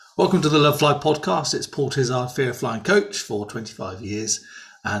Welcome to the Love Fly podcast. It's Paul Tizard, Fear of Flying coach for 25 years.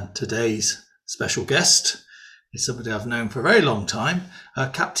 And today's special guest is somebody I've known for a very long time,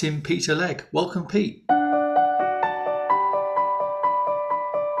 Captain Peter Legg. Welcome, Pete.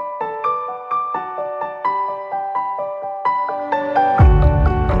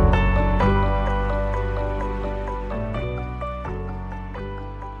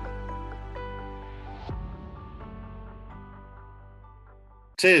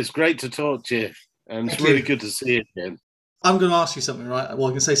 Cheers, great to talk to you, and it's really good to see you again. I'm going to ask you something, right? Well,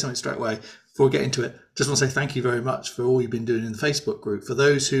 I can say something straight away before we get into it. Just want to say thank you very much for all you've been doing in the Facebook group. For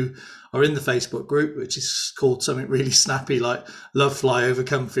those who are in the Facebook group, which is called something really snappy like Love Fly,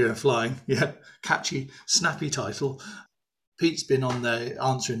 Overcome Fear of Flying. Yeah, catchy, snappy title. Pete's been on there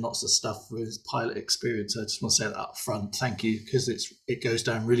answering lots of stuff with his pilot experience. I just want to say that up front. Thank you, because it goes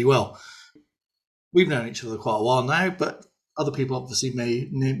down really well. We've known each other quite a while now, but other people obviously may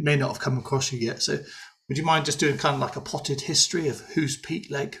not have come across you yet. So would you mind just doing kind of like a potted history of who's Pete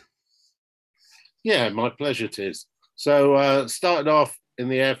Legg? Yeah, my pleasure, Tiz. So started off in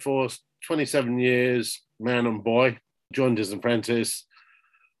the Air Force, 27 years, man and boy, joined as an apprentice,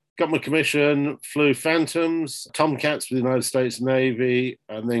 got my commission, flew Phantoms, Tomcats for the United States Navy,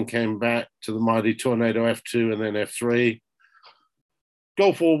 and then came back to the mighty Tornado F2 and then F3.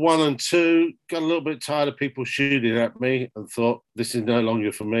 Gulf War 1 and 2, got a little bit tired of people shooting at me and thought, this is no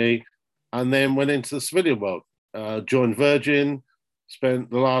longer for me. And then went into the civilian world, joined Virgin, spent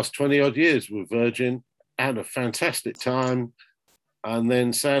the last 20 odd years with Virgin, had a fantastic time. And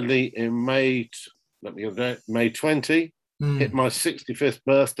then sadly in May 20, hit my 65th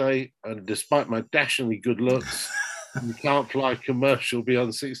birthday. And despite my dashingly good looks, you can't fly commercial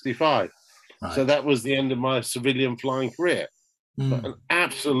beyond 65. Right. So that was the end of my civilian flying career. But an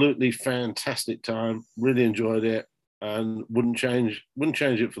absolutely fantastic time. Really enjoyed it, and wouldn't change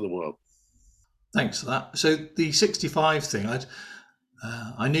it for the world. Thanks for that. So the 65 thing,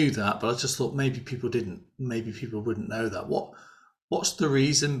 I knew that, but I just thought maybe people wouldn't know that. What's the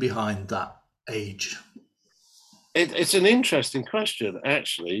reason behind that age? It's an interesting question,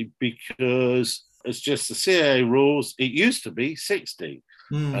 actually, because it's just the CAA rules. It used to be 60,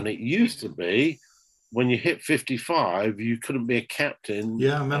 and it used to be, when you hit 55, you couldn't be a captain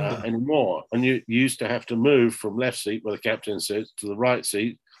anymore. And you used to have to move from left seat where the captain sits to the right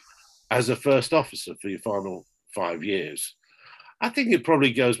seat as a first officer for your final 5 years. I think it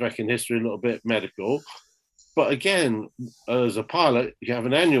probably goes back in history a little bit medical. But again, as a pilot, you have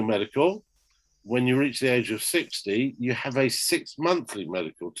an annual medical. When you reach the age of 60, you have a 6-monthly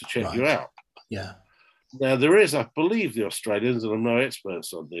medical to check you out. Yeah. Now, there is, I believe, the Australians, and I'm no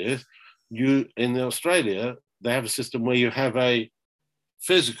experts on this, in Australia, they have a system where you have a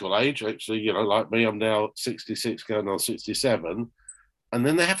physical age, actually, like me, I'm now 66 going on 67, and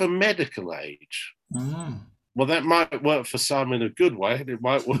then they have a medical age. Well, that might work for some in a good way, and it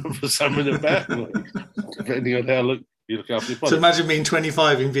might work for some in a bad way, depending on how you look after your body. So imagine being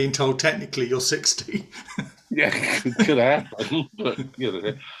 25 and being told technically you're 60. Yeah, could happen. But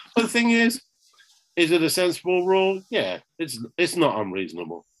the thing is it a sensible rule? Yeah, it's not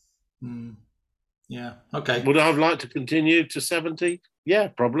unreasonable. Yeah. Okay. Would I have liked to continue to 70? Yeah,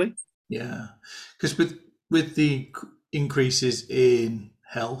 probably. Yeah, because with the increases in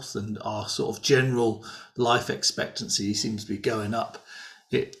health and our sort of general life expectancy seems to be going up.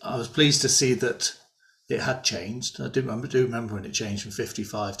 I was pleased to see that it had changed. I do remember when it changed from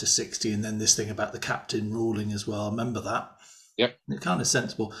 55 to 60, and then this thing about the captain ruling as well. I remember that. Yep. It's kind of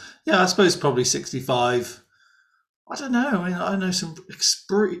sensible. Yeah, I suppose probably 65. I don't know. I mean, I know some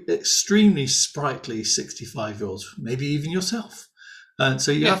extremely sprightly 65-year-olds, maybe even yourself. And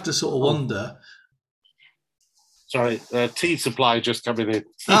so you have to sort of wonder. Sorry, tea supply just coming in.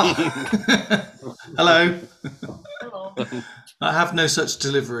 Oh. Hello. Hello. I have no such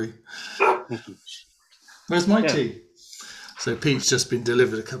delivery. Where's my tea? So Pete's just been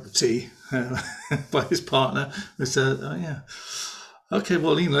delivered a cup of tea by his partner, who said, oh, yeah. Okay,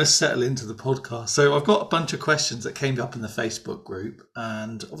 well, let's settle into the podcast. So I've got a bunch of questions that came up in the Facebook group.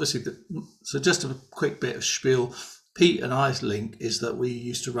 And obviously, so just a quick bit of spiel. Pete and I's link is that we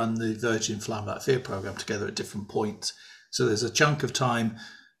used to run the Virgin Flying Without Fear program together at different points. So there's a chunk of time,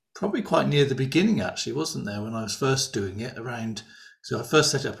 probably quite near the beginning, actually, wasn't there, when I was first doing it so I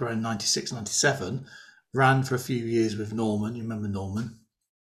first set it up around 96, 97, ran for a few years with Norman. You remember Norman?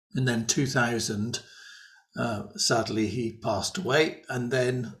 And then 2000... sadly, he passed away, and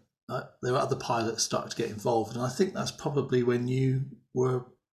then there were other pilots started to get involved, and I think that's probably when you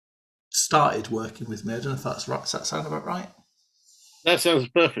started working with me. I don't know if that's right. Does that sound about right? That sounds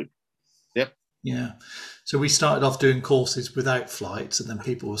perfect. Yep. Yeah. So we started off doing courses without flights, and then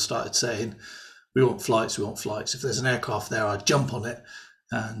people started saying, we want flights, we want flights. If there's an aircraft there, I'd jump on it.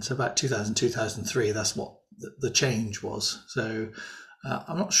 And so about 2000, 2003, that's what the change was. So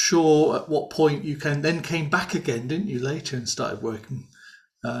I'm not sure at what point you came back again, didn't you, later and started working?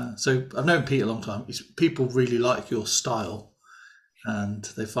 So I've known Pete a long time. People really like your style and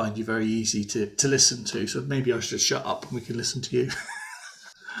they find you very easy to listen to. So maybe I should just shut up and we can listen to you.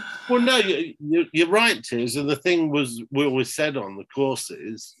 Well, no, you're right, Tiz. And the thing was, we always said on the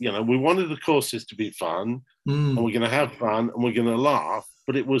courses, we wanted the courses to be fun, and we're going to have fun, and we're going to laugh,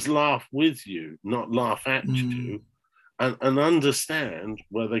 but it was laugh with you, not laugh at you, and understand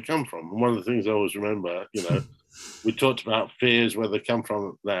where they come from. And one of the things I always remember, we talked about fears, where they come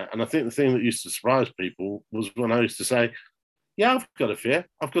from, that. And I think the thing that used to surprise people was when I used to say, yeah, I've got a fear.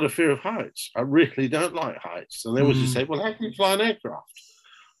 I've got a fear of heights. I really don't like heights. And they always just say, well, how can you fly an aircraft?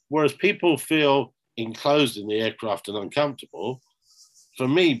 Whereas people feel enclosed in the aircraft and uncomfortable. For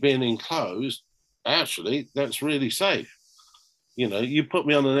me, being enclosed, actually, that's really safe. You put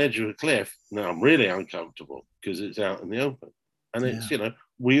me on an edge of a cliff, now I'm really uncomfortable because it's out in the open. And it's,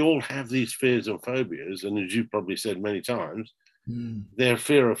 we all have these fears and phobias. And as you've probably said many times, their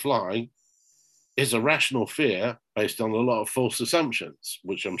fear of flying is a rational fear based on a lot of false assumptions,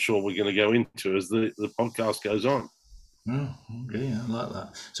 which I'm sure we're going to go into as the podcast goes on. Oh, okay, I like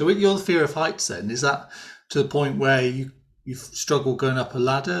that. So with your fear of heights then, is that to the point where you struggle going up a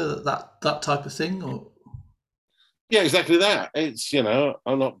ladder, that type of thing? Or yeah, exactly that. It's,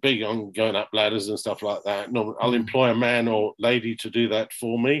 I'm not big on going up ladders and stuff like that. No, I'll employ a man or lady to do that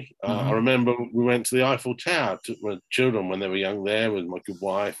for me. I remember we went to the Eiffel Tower, took my children when they were young there with my good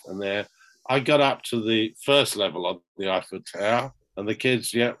wife, and there I got up to the first level of the Eiffel Tower, and the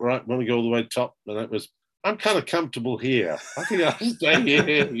kids, yeah, right, want to go all the way to the top, and it was, I'm kind of comfortable here. I think I'll stay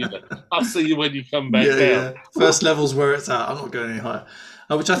here. I'll see you when you come back down. Yeah. First level's where it's at. I'm not going any higher,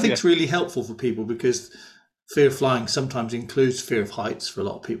 which I think is really helpful for people because fear of flying sometimes includes fear of heights for a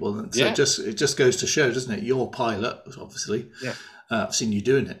lot of people. And so it just goes to show, doesn't it? You're a pilot, obviously. Yeah. I've seen you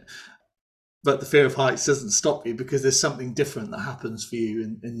doing it. But the fear of heights doesn't stop you because there's something different that happens for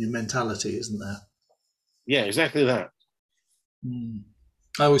you in your mentality, isn't there? Yeah, exactly that.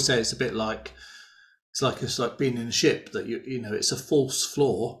 I always say it's a bit like, it's like being in a ship that it's a false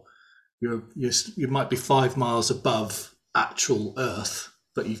floor. You might be 5 miles above actual Earth,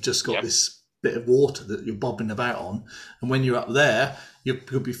 but you've just got this bit of water that you're bobbing about on. And when you're up there, you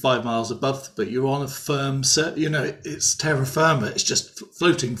could be 5 miles above, but you're on a firm, it's terra firma. It's just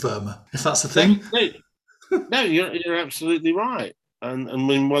floating firmer, if that's the thing. No, you're absolutely right. And I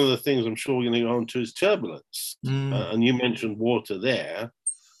mean, one of the things I'm sure we're going to go on to is turbulence. And you mentioned water there.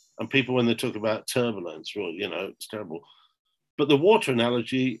 And people, when they talk about turbulence, well, it's terrible. But the water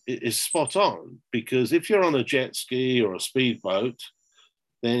analogy is spot on, because if you're on a jet ski or a speedboat,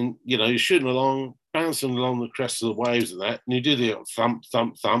 then, you're shooting along, bouncing along the crest of the waves and that, and you do the thump,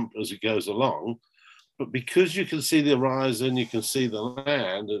 thump, thump as it goes along. But because you can see the horizon, you can see the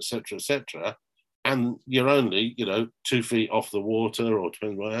land, et cetera, and you're only, 2 feet off the water or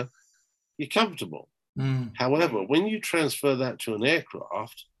 20 miles, you're comfortable. However, when you transfer that to an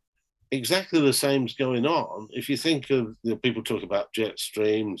aircraft, exactly the same's going on. If you think of, people talk about jet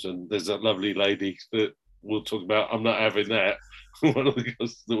streams, and there's that lovely lady that we'll talk about. I'm not having that. One of the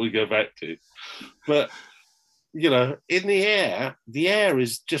guys that we go back to. But, in the air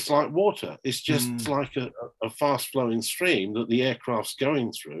is just like water. It's just like a fast flowing stream that the aircraft's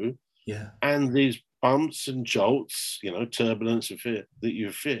going through. Yeah. And these bumps and jolts, turbulence that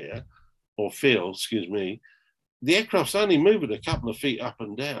you feel, the aircraft's only moving a couple of feet up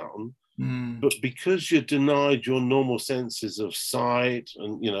and down. But because you're denied your normal senses of sight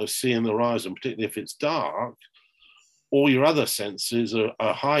and, seeing the horizon, particularly if it's dark, all your other senses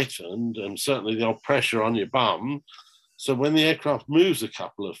are heightened, and certainly the old pressure on your bum. So when the aircraft moves a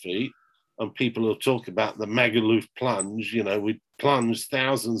couple of feet, and people will talk about the Magaluf plunge, we plunge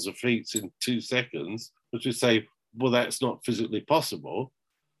thousands of feet in 2 seconds, which we say, well, that's not physically possible.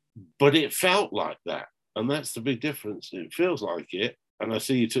 But it felt like that. And that's the big difference. It feels like it. And I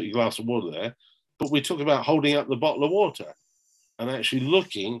see you took your glass of water there, but we talk about holding up the bottle of water and actually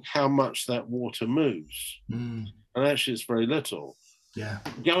looking how much that water moves. And actually it's very little. Yeah.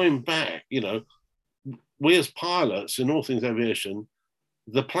 Going back, we as pilots in all things aviation,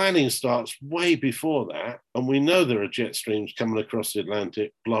 the planning starts way before that. And we know there are jet streams coming across the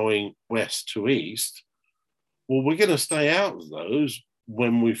Atlantic, blowing west to east. Well, we're going to stay out of those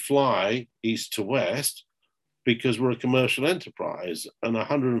when we fly east to west, because we're a commercial enterprise, and a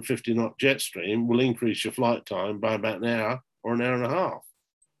 150 knot jet stream will increase your flight time by about an hour or an hour and a half.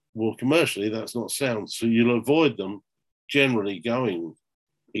 Well, commercially, that's not sound. So you'll avoid them generally going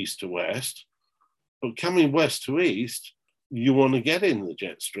east to west. But coming west to east, you want to get in the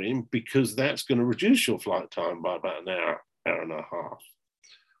jet stream because that's going to reduce your flight time by about an hour, hour and a half.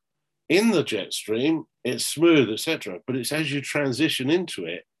 In the jet stream, it's smooth, etc. But it's as you transition into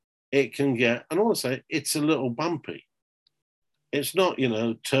it, it can get, and I want to say, it's a little bumpy. It's not,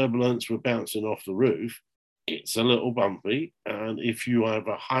 turbulence, we're bouncing off the roof. It's a little bumpy. And if you have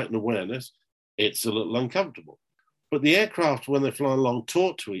a heightened awareness, it's a little uncomfortable. But the aircraft, when they fly along,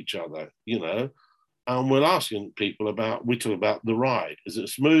 talk to each other, and we're asking people we talk about the ride. Is it a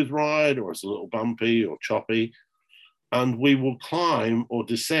smooth ride, or is it a little bumpy or choppy? And we will climb or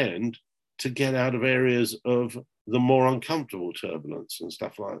descend to get out of areas of the more uncomfortable turbulence and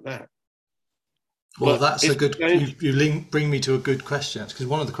stuff like that. Well, that's a good, bring me to a good question, because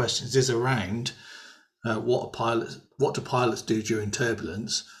one of the questions is around what do pilots do during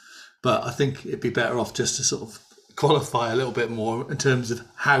turbulence? But I think it'd be better off just to sort of qualify a little bit more in terms of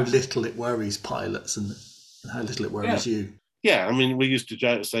how little it worries pilots and how little it worries you. Yeah, I mean, we used to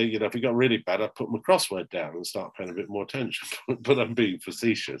joke, say, if it got really bad, I'd put my crossword down and start paying a bit more attention. But I'm being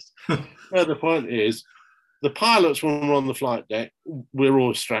facetious. The point is, the pilots, when we're on the flight deck, we're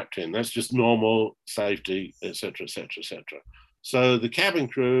all strapped in. That's just normal safety, etc., etc., etc. So the cabin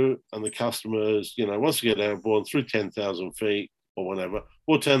crew and the customers, once we get airborne through 10,000 feet or whatever,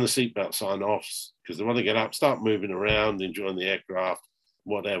 we'll turn the seatbelt sign off because they want to get up, start moving around, enjoying the aircraft,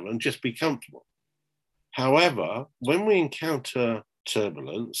 whatever, and just be comfortable. However, when we encounter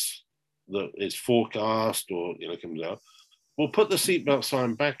turbulence that is forecast or comes out, we'll put the seatbelt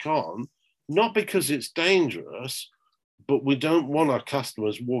sign back on, not because it's dangerous, but we don't want our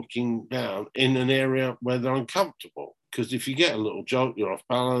customers walking down in an area where they're uncomfortable. Because if you get a little jolt, you're off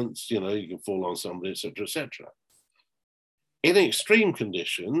balance, you can fall on somebody, etc., etc. In extreme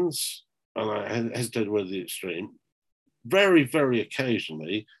conditions, and I hesitate whether the extreme, very, very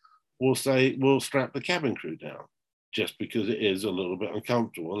occasionally, we'll strap the cabin crew down just because it is a little bit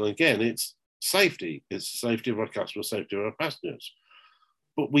uncomfortable. And again, it's safety. It's the safety of our customers, safety of our passengers.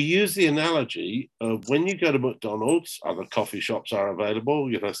 But we use the analogy of when you go to McDonald's, other coffee shops are available,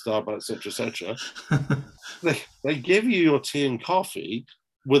 Starbucks, etc., they give you your tea and coffee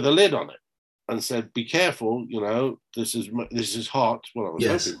with a lid on it and said, be careful, this is hot. Well, I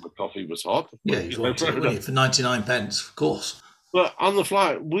was hoping the coffee was hot. Yeah, you want it for 99 pence, of course. But on the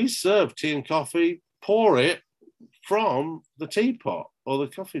flight, we serve tea and coffee, pour it from the teapot or the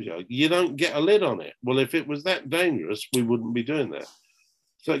coffee jug. You don't get a lid on it. Well, if it was that dangerous, we wouldn't be doing that.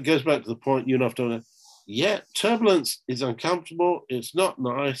 So it goes back to the point you're not doing it. Yeah, turbulence is uncomfortable. It's not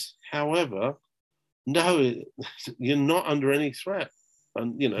nice. However, no, you're not under any threat.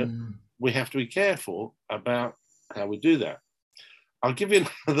 And, we have to be careful about how we do that. I'll give you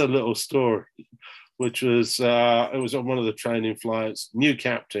another little story, which was, it was on one of the training flights, new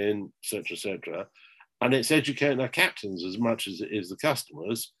captain, etc., etc. And it's educating our captains as much as it is the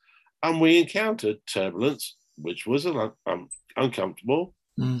customers. And we encountered turbulence, which was uncomfortable.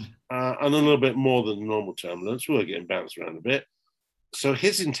 And a little bit more than normal turbulence. We were getting bounced around a bit. So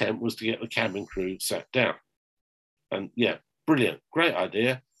his intent was to get the cabin crew sat down. And yeah, brilliant, great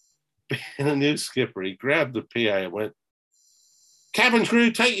idea. Being a new skipper, he grabbed the PA and went, cabin crew,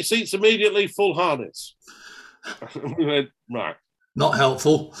 take your seats immediately, full harness. And we went, right. Not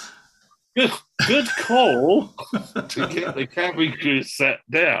helpful. Good call to get the cabin crew sat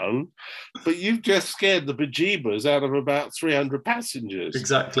down, but you've just scared the bejeebers out of about 300 passengers.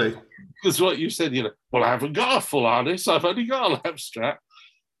 Exactly. Because what you said, well, I haven't got a full harness, I've only got a lap strap.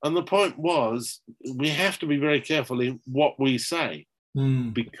 And the point was, we have to be very careful in what we say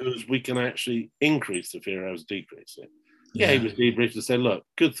because we can actually increase the fear as decrease it. Yeah, he was debriefed and said, look,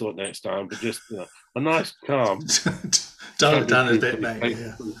 good thought next time, but just a nice calm. Tone it down a bit, mate.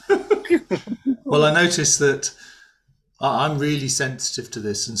 Yeah. Well, I noticed that I'm really sensitive to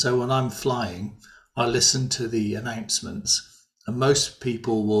this. And so when I'm flying, I listen to the announcements. And most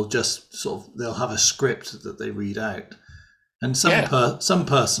people will just they'll have a script that they read out. And some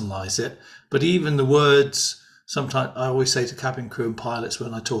personalise it. But even the words, sometimes I always say to cabin crew and pilots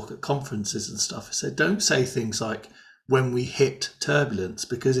when I talk at conferences and stuff, I say, don't say things like, when we hit turbulence,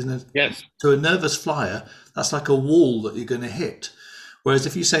 because to a nervous flyer, that's like a wall that you're going to hit. Whereas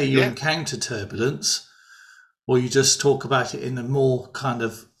if you say you encounter turbulence, or you just talk about it in a more kind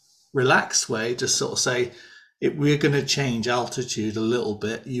of relaxed way, just sort of say, we're going to change altitude a little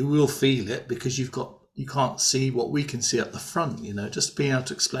bit. You will feel it because you can't see what we can see at the front. Just being able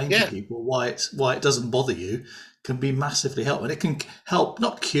to explain to people why it doesn't bother you can be massively helpful. And it can help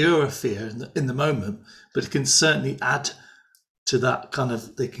not cure a fear in the moment, but it can certainly add to that kind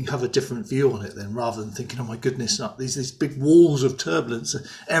of, they can have a different view on it then, rather than thinking, oh my goodness, these big walls of turbulence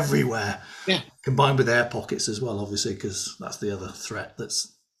everywhere. Yeah. Combined with air pockets as well, obviously, because that's the other threat.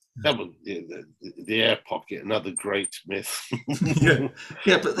 That was the air pocket, another great myth.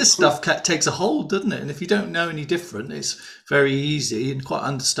 yeah, but this stuff takes a hold, doesn't it? And if you don't know any different, it's very easy and quite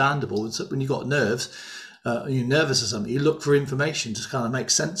understandable. And so when you've got nerves, you're nervous or something, you look for information to kind of make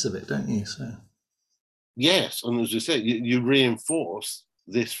sense of it, don't you? So. Yes, and as you said, you reinforce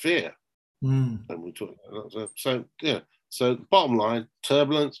this fear. And we talk about that. So yeah. So bottom line,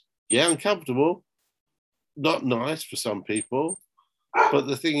 turbulence, uncomfortable, not nice for some people, but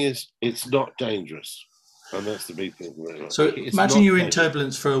the thing is, it's not dangerous, and that's the big thing. Really. So imagine you're in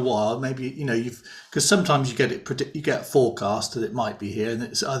turbulence for a while. Maybe because sometimes you get a forecast that it might be here, and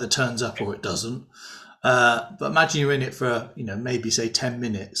it either turns up or it doesn't. But imagine you're in it for maybe say 10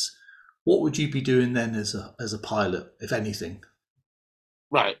 minutes. What would you be doing then as a pilot, if anything?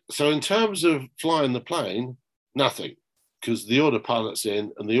 Right. So in terms of flying the plane, nothing, because the autopilot's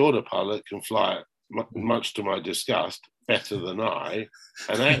in, and the autopilot can fly it, much to my disgust, better than I.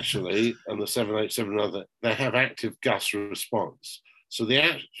 And actually, and the 787 and other, they have active gust response. So the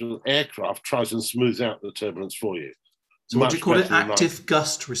actual aircraft tries and smooths out the turbulence for you. So what do you call it? Active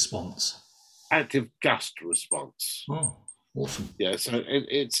gust response? Active gust response. Oh, awesome. Yeah, so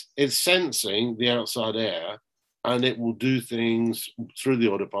it's sensing the outside air, and it will do things through the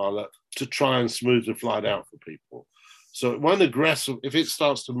autopilot to try and smooth the flight out for people. So it won't aggressive. If it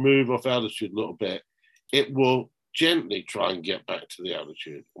starts to move off altitude a little bit, it will gently try and get back to the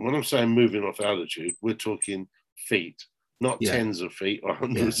altitude. And when I'm saying moving off altitude, we're talking feet, not tens of feet or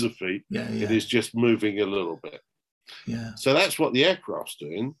hundreds of feet. It is just moving a little bit. Yeah. So that's what the aircraft's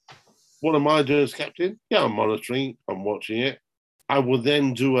doing. What am I doing as captain? Yeah, I'm monitoring, I'm watching it. I will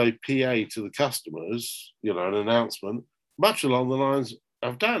then do a PA to the customers, an announcement, much along the lines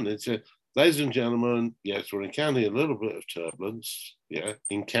I've done. It's ladies and gentlemen, yes, we're encountering a little bit of turbulence. Yeah,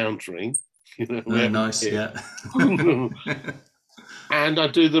 encountering. Very nice, yeah. And I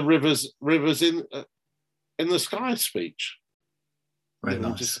do the rivers in the sky speech. Very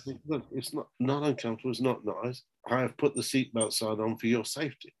nice. Look, it's not uncomfortable. It's not nice. I have put the seatbelt sign on for your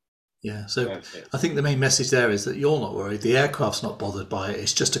safety. Yeah, so I think the main message there is that you're not worried. The aircraft's not bothered by it.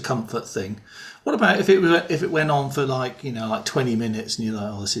 It's just a comfort thing. What about if it went on for like 20 minutes and you're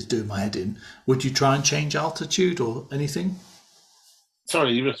like, oh, this is doing my head in? Would you try and change altitude or anything?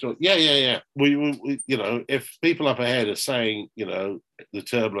 Sorry, you missed. Yeah. We if people up ahead are saying the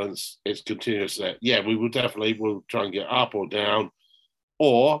turbulence is continuous, we'll try and get up or down,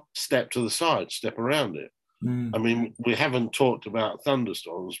 or step to the side, step around it. I mean, we haven't talked about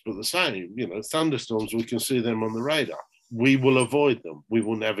thunderstorms, but the same, thunderstorms, we can see them on the radar. We will avoid them. We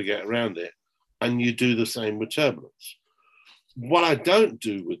will navigate around it. And you do the same with turbulence. What I don't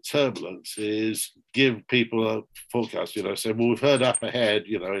do with turbulence is give people a forecast, say, well, we've heard up ahead,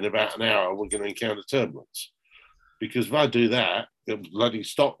 in about an hour, we're going to encounter turbulence. Because if I do that, the bloody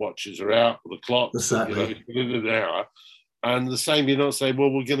stopwatches are out, the clocks, exactly. In an hour. And the same, you don't say,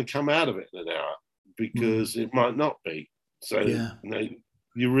 well, we're going to come out of it in an hour. Because it might not be. So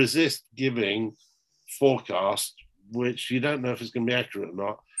you resist giving forecast, which you don't know if it's going to be accurate or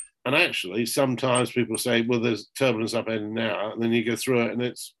not. And actually, sometimes people say, well, there's turbulence up in an hour, and then you go through it and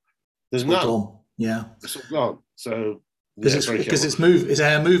there's none. Gone. Yeah. It's all gone. So because it's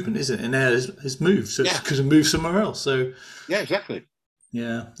air movement, isn't it? And air is moved, so it's because it moves somewhere else. So yeah, exactly.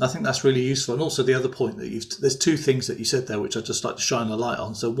 Yeah, I think that's really useful. And also the other point that there's two things that you said there, which I'd just like to shine a light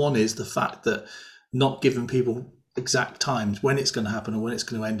on. So one is the fact that not giving people exact times when it's going to happen or when it's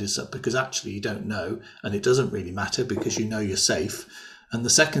going to end is because actually you don't know, and it doesn't really matter because you're safe. And the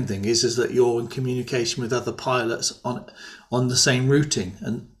second thing is that you're in communication with other pilots on the same routing,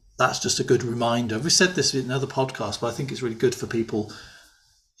 and that's just a good reminder. We said this in another podcast, but I think it's really good for people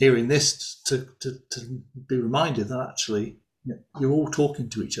hearing this to be reminded that actually you're all talking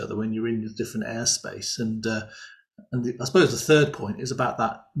to each other when you're in a different airspace. And I suppose the third point is about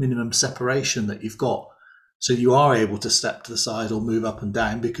that minimum separation that you've got. So you are able to step to the side or move up and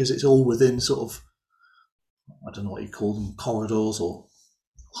down because it's all within sort of, I don't know what you call them, corridors or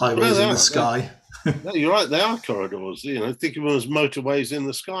highways in the sky. No, you're right. They are corridors. Think of them as motorways in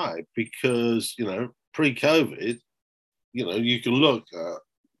the sky because, pre-COVID, you can look,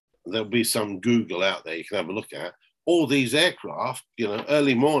 there'll be some Google out there you can have a look at. All these aircraft,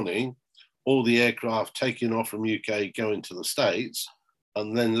 early morning, all the aircraft taking off from UK going to the States,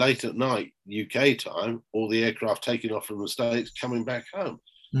 and then late at night, UK time, all the aircraft taking off from the States coming back home.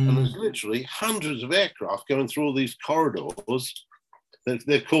 And there's literally hundreds of aircraft going through all these corridors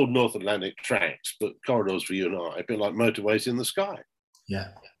they're called North Atlantic tracks, but corridors for you and I, a bit like motorways in the sky. Yeah.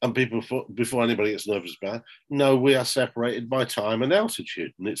 And people, before anybody gets nervous about it, no, we are separated by time and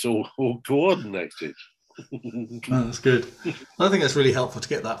altitude, and it's all coordinated. Oh, that's good. I think that's really helpful to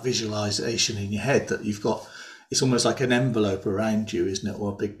get that visualization in your head that you've got. It's almost like an envelope around you, isn't it,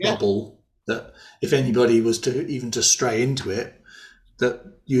 or a big bubble that if anybody was to even to stray into it,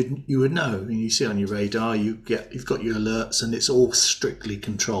 that you would know. And you see on your radar, you've got your alerts, and it's all strictly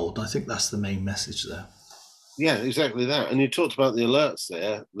controlled. I think that's the main message there. Yeah, exactly that. And you talked about the alerts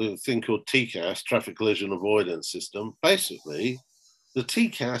there, the thing called TCAS, Traffic Collision Avoidance System. Basically, the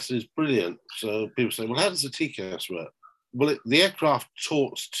TCAS is brilliant. So people say, well, how does the TCAS work? Well, the aircraft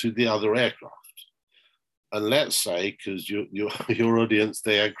talks to the other aircraft. And let's say, because your audience,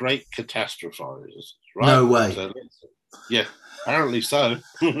 they are great catastrophizers, right? No way. So, yeah, apparently so.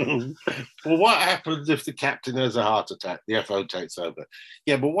 Well, what happens if the captain has a heart attack? The FO takes over.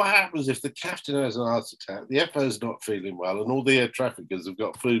 Yeah, but what happens if the captain has a heart attack, the FO is not feeling well, and all the air traffickers have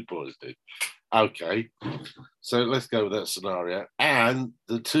got food poisoning? Okay, so let's go with that scenario. And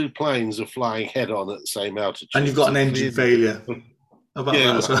the two planes are flying head on at the same altitude. And you've got an engine failure. About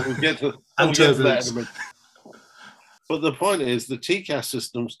that as well. We'll get to that in a minute. But the point is, the TCAS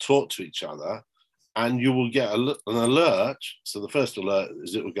systems talk to each other, and you will get an alert. So the first alert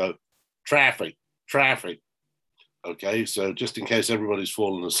is it will go, traffic. Okay, so just in case everybody's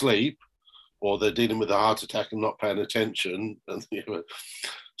fallen asleep, or they're dealing with a heart attack and not paying attention, and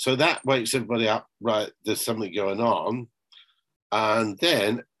so that wakes everybody up. Right, there's something going on, and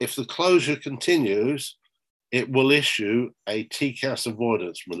then if the closure continues, it will issue a TCAS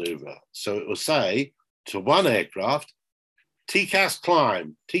avoidance maneuver. So it will say to one aircraft, TCAS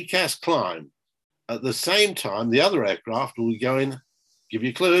climb. At the same time, the other aircraft will be going, give you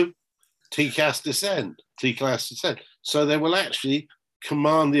a clue, TCAS descend. So they will actually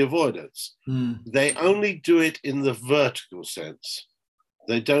command the avoidance. They only do it in the vertical sense.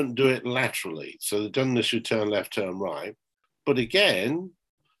 They don't do it laterally. So they don't necessarily turn left, turn right. But again,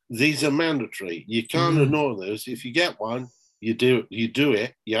 these are mandatory. You can't ignore those. If you get one, you do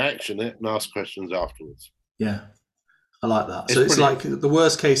it, you action it, and ask questions afterwards. Yeah, I like that. So it's like the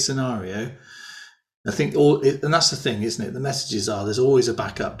worst case scenario. I think and that's the thing, isn't it? The messages are there's always a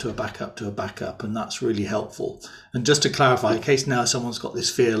backup to a backup to a backup, and that's really helpful. And just to clarify, in case now someone's got this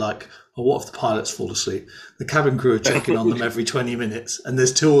fear like, oh, what if the pilots fall asleep? The cabin crew are checking on them every 20 minutes, and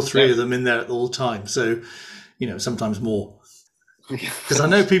there's 2 or 3 of them in there at all times. So, sometimes more. Because I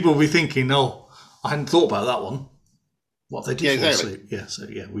know people will be thinking, oh, I hadn't thought about that one. What if they do fall asleep? Yeah, so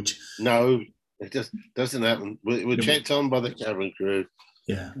No, it just doesn't happen. We're checked on by the cabin crew.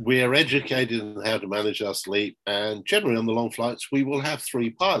 Yeah. We are educated on how to manage our sleep, and generally on the long flights, we will have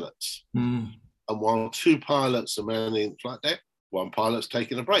 3 pilots. And while 2 pilots are manning the flight deck, 1 pilot's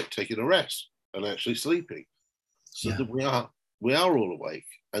taking a break, taking a rest, and actually sleeping. So that we are all awake.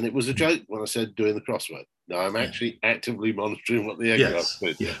 And it was a joke when I said doing the crossword. No, I'm actually actively monitoring what the aircraft's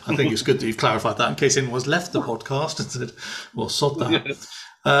doing. Yeah, I think it's good that you've clarified that in case anyone's left the podcast and said, well, sod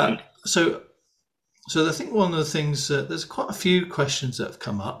that. So I think one of the things, there's quite a few questions that have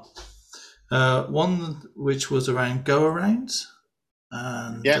come up. One which was around go-arounds.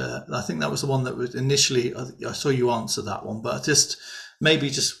 And I think that was the one that was initially, I saw you answer that one, but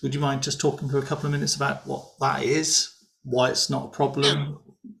would you mind just talking for a couple of minutes about what that is, why it's not a problem,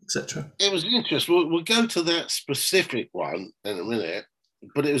 etc.? It was interesting. We'll go to that specific one in a minute,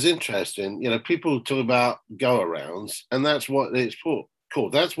 but it was interesting. People talk about go-arounds, and that's what it's called.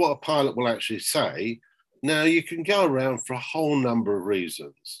 That's what a pilot will actually say. Now, you can go around for a whole number of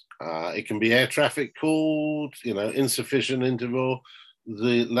reasons. It can be air traffic called, insufficient interval.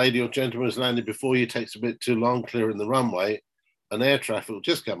 The lady or gentleman has landed before you, takes a bit too long clearing the runway, and air traffic will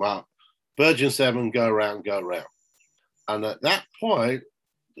just come up. Virgin 7, go around. And at that point,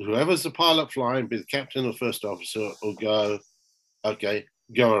 whoever's the pilot flying, be the captain or first officer, will go, okay,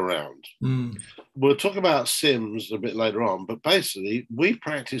 go around. We'll talk about sims a bit later on, but basically we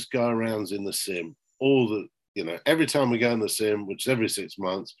practice go arounds in the sim. Every time we go in the sim, which is every 6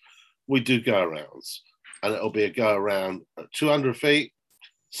 months, we do go arounds, and it'll be a go around at 200 feet.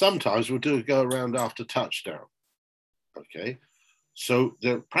 Sometimes we'll do a go around after touchdown. Okay, so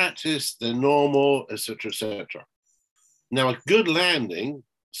they're practice, they're normal, etc., etc. Now, a good landing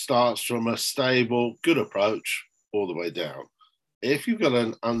starts from a stable, good approach all the way down. If you've got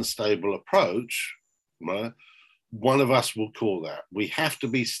an unstable approach, right, one of us will call that. We have to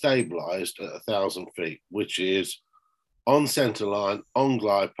be stabilized at 1,000 feet, which is on center line, on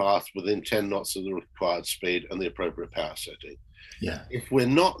glide path, within 10 knots of the required speed and the appropriate power setting. Yeah. If we're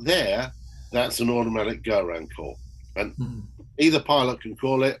not there, that's an automatic go-around call. And Either pilot can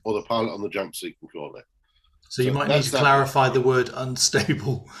call it, or the pilot on the jump seat can call it. So you might need to clarify the word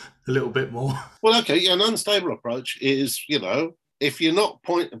unstable a little bit more. Well, okay, an unstable approach is, if you're not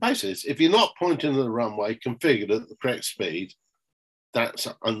pointing the runway configured at the correct speed, that's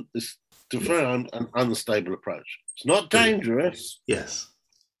an unstable approach. It's not dangerous. Yes.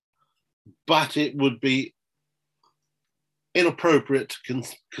 But it would be inappropriate to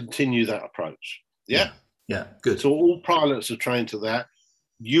continue that approach. Yeah? Yeah, good. So all pilots are trained to that.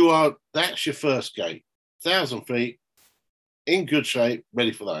 That's your first gate. 1,000 feet, in good shape,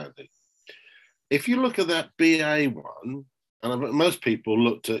 ready for landing. If you look at that BA one, and most people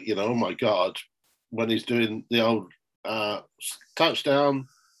looked at, oh my God, when he's doing the old touchdown,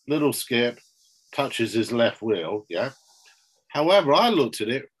 little skip, touches his left wheel, yeah? However, I looked at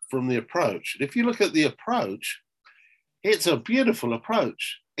it from the approach. If you look at the approach, it's a beautiful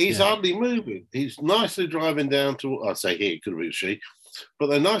approach. He's hardly moving. He's nicely driving down to, I say he, it could have been she, but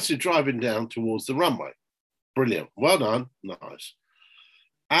they're nicely driving down towards the runway. Brilliant. Well done. Nice.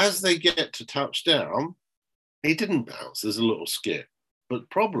 As they get to touchdown, he didn't bounce. There's a little skip. But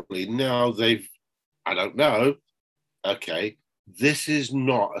probably now I don't know, okay, this is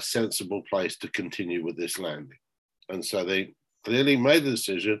not a sensible place to continue with this landing. And so they clearly made the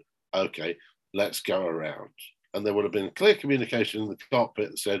decision, okay, let's go around. And there would have been clear communication in the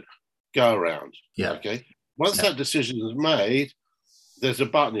cockpit that said, go around. Yeah. Okay. Once that decision is made, there's a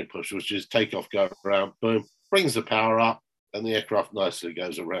button you push, which is take off, go around, boom, brings the power up, and the aircraft nicely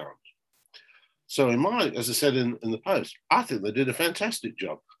goes around. So as I said in the post, I think they did a fantastic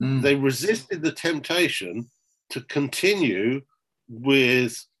job. They resisted the temptation to continue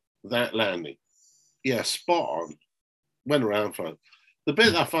with that landing. Yeah, spot on. Went around fine. The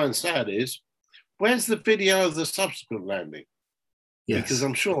bit I find sad is, where's the video of the subsequent landing? Yes. Because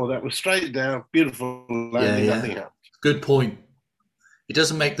I'm sure that was straight down, beautiful landing, nothing happened. Good point. It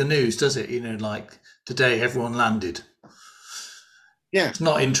doesn't make the news, does it? Like today, everyone landed. Yeah. It's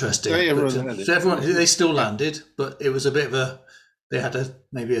not interesting. Today, everyone landed. They still landed, but it was a bit of they had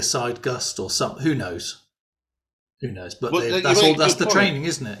maybe a side gust or something. Who knows? But that's the training,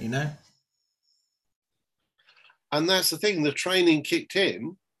 isn't it? And that's the thing. The training kicked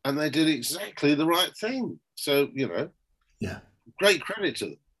in, and they did exactly the right thing. So, great credit to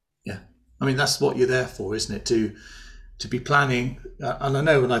them. Yeah. I mean, that's what you're there for, isn't it? To be planning. And I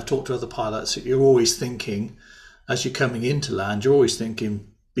know when I've talked to other pilots, you're always thinking, as you're coming into land, you're always thinking,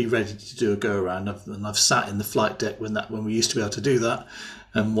 be ready to do a go around. And I've sat in the flight deck when we used to be able to do that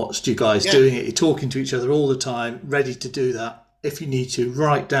and watched you guys doing it. You're talking to each other all the time, ready to do that if you need to,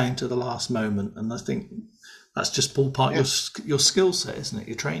 right down to the last moment. And I think that's just all part of your skill set, isn't it?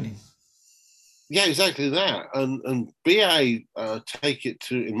 Your training. Yeah, exactly that. And BA take it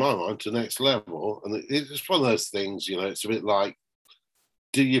to, in my mind, to the next level. And it's one of those things, it's a bit like,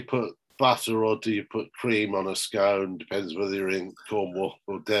 do you put butter or do you put cream on a scone? Depends whether you're in Cornwall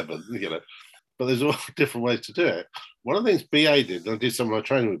or Devon, But there's all different ways to do it. One of the things BA did, and I did some of my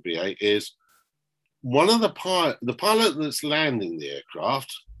training with BA, is one of the pilot that's landing the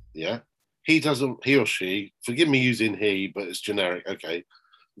aircraft, he or she, forgive me using he, but it's generic, okay,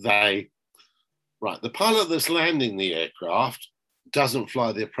 the pilot that's landing the aircraft doesn't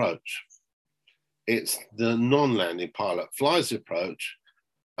fly the approach. It's the non-landing pilot flies the approach,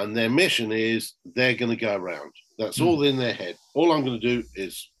 and their mission is they're going to go around. That's all in their head. All I'm going to do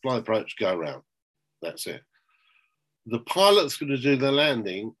is fly the approach, go around. That's it. The pilot that's going to do the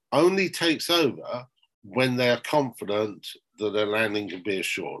landing only takes over when they are confident that their landing can be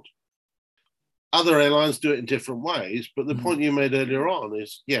assured. Other airlines do it in different ways, but the point you made earlier on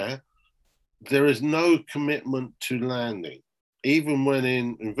is, there is no commitment to landing. Even when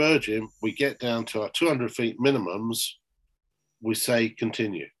in Virgin, we get down to our 200 feet minimums, we say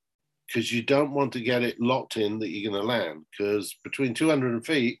continue, because you don't want to get it locked in that you're going to land, because between 200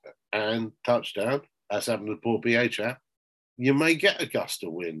 feet and touchdown, as happened to poor BA chap, you may get a gust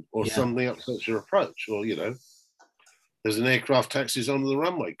of wind or something upsets your approach, or, there's an aircraft taxis onto the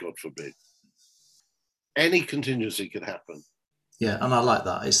runway, God forbid. Any contingency could happen. Yeah, and I like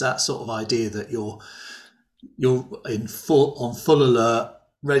that. It's that sort of idea that you're on full alert,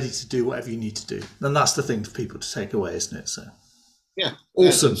 ready to do whatever you need to do. And that's the thing for people to take away, isn't it? So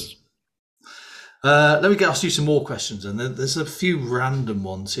awesome. Let me ask you some more questions, and there's a few random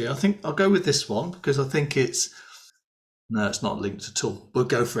ones here. I think I'll go with this one because I think it's not linked at all. We'll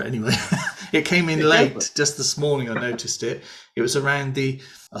go for it anyway. It came in late just this morning. I noticed it. It was around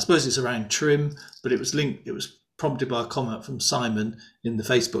I suppose it's around trim, but it was linked. It was prompted by a comment from Simon in the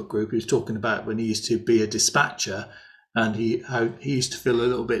Facebook group, who's talking about when he used to be a dispatcher, and he used to feel a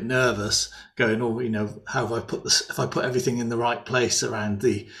little bit nervous, going, "Oh, how have I put this? If I put everything in the right place around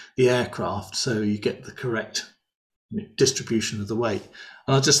the aircraft, so you get the correct distribution of the weight."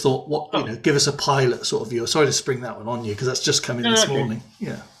 And I just thought, give us a pilot sort of view. Sorry to spring that one on you because that's just come in this morning.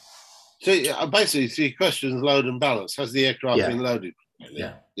 Yeah. So basically, your question is load and balance. Has the aircraft been loaded?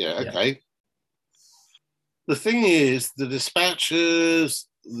 Yeah. Okay. Yeah. The thing is, the dispatchers,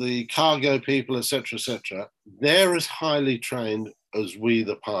 the cargo people, etc., they're as highly trained as we,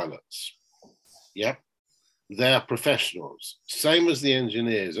 the pilots. Yep. They're professionals, same as the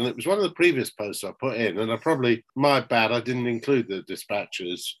engineers. And it was one of the previous posts I put in, and my bad, I didn't include the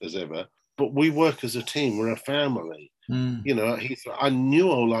dispatchers as ever, but we work as a team. We're a family. At Heathrow, I knew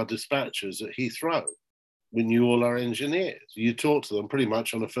all our dispatchers at Heathrow. We knew all our engineers. You talk to them pretty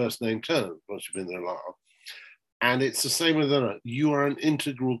much on a first name term once you've been there a while. And it's the same with them. You are an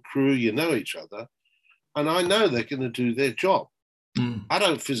integral crew. You know each other. And I know they're going to do their job. I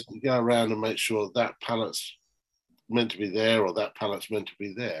don't physically go around and make sure that pallet's meant to be there or that pallet's meant to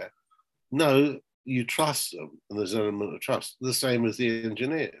be there. No, you trust them, and there's an element of trust. The same as the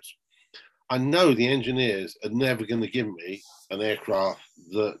engineers. I know the engineers are never going to give me an aircraft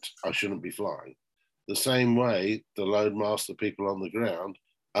that I shouldn't be flying. The same way the load master people on the ground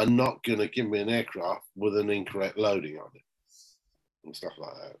are not going to give me an aircraft with an incorrect loading on it and stuff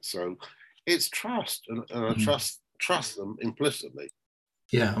like that. So it's trust, and I trust them implicitly.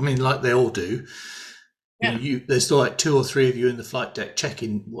 Yeah, I mean, like they all do. There's still like 2 or 3 of you in the flight deck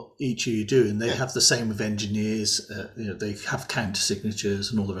checking what each of you do, and they have the same with engineers. They have counter signatures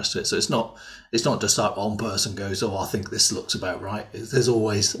and all the rest of it. So it's not just like one person goes, "Oh, I think this looks about right." There's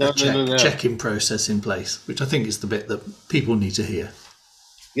always a checking process in place, which I think is the bit that people need to hear.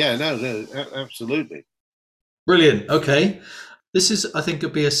 Yeah, no, absolutely. Brilliant. Okay, this is, I think,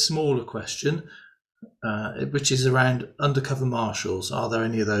 it'll be a smaller question, which is around undercover marshals. Are there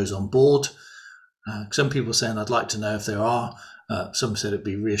any of those on board? Some people are saying, I'd like to know if there are. Some said it'd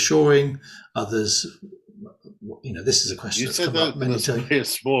be reassuring. Others, this is a question that's come up many times. You said that be a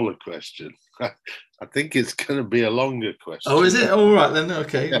smaller question. I think it's going to be a longer question. Oh, is it? All right then.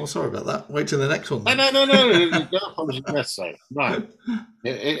 Okay. Yeah. Well, sorry about that. Wait till the next one. No. No apologies necessary. Right.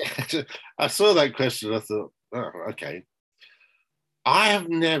 I saw that question. I thought, oh, okay. I have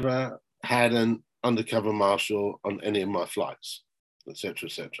never had an undercover marshal on any of my flights, etc.,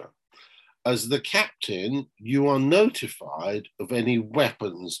 etc. As the captain, you are notified of any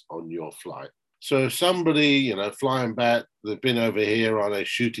weapons on your flight. So if somebody, flying back, they've been over here on a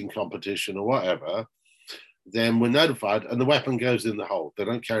shooting competition or whatever, then we're notified and the weapon goes in the hold. They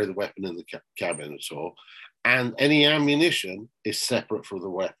don't carry the weapon in the cabin at all. And any ammunition is separate from the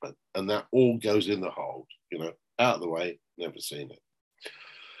weapon. And that all goes in the hold, out of the way, never seen it.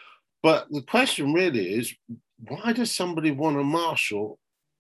 But the question really is, why does somebody want a marshal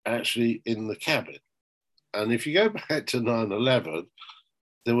actually in the cabin? And if you go back to 9/11,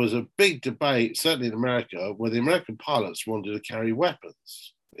 there was a big debate, certainly in America, where the American pilots wanted to carry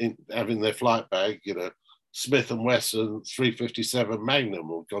weapons, having their flight bag, Smith & Wesson 357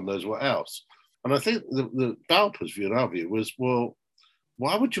 Magnum or God knows what else. And I think the BALPA's view and our view was, well,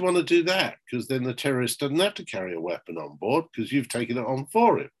 why would you want to do that? Because then the terrorist doesn't have to carry a weapon on board because you've taken it on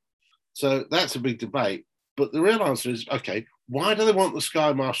for him. So that's a big debate. But the real answer is, okay, why do they want the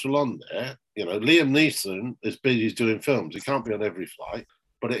Sky Marshal on there? Liam Neeson is busy doing films. He can't be on every flight,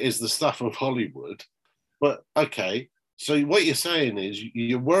 but it is the stuff of Hollywood. But okay, so what you're saying is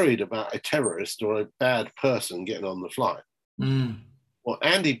you're worried about a terrorist or a bad person getting on the flight. Well,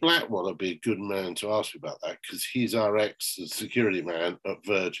 Andy Blackwell would be a good man to ask you about that because he's our ex-security man at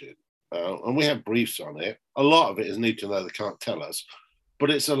Virgin. And we have briefs on it. A lot of it is need to know, they can't tell us. But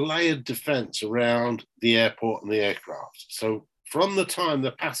it's a layered defense around the airport and the aircraft. So from the time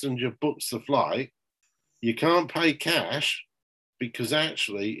the passenger books the flight, you can't pay cash because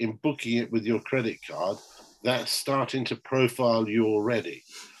actually in booking it with your credit card, that's starting to profile you already.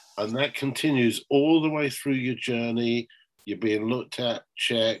 And that continues all the way through your journey. You're being looked at,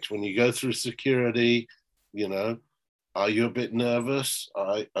 checked. When you go through security, are you a bit nervous?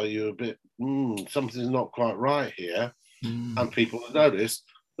 Are you a bit, something's not quite right here? And people have noticed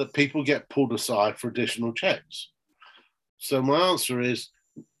that people get pulled aside for additional checks. So my answer is,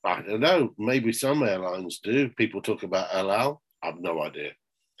 I don't know, maybe some airlines do. People talk about El Al. I have no idea.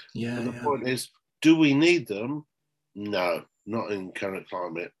 And the point is, do we need them? No, not in current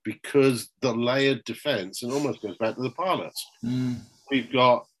climate, because the layered defense, and almost goes back to the pilots. We've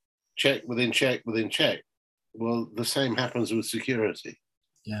got check within check within check. Well, the same happens with security.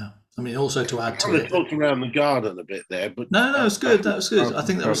 Yeah. I mean, also to add to Kind of it, talked around the garden a bit there, but no, it's good. That was good. I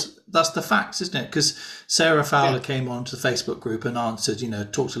think uh, that's the facts, isn't it? Because Sarah yeah, Fowler came onto the Facebook group and answered,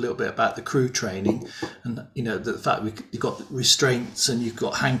 talked a little bit about the crew training, and the fact you've got restraints and you've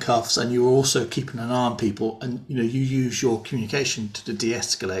got handcuffs, and you're also keeping an eye on people, and you use your communication to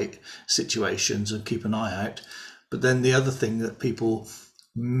de-escalate situations and keep an eye out. But then the other thing that people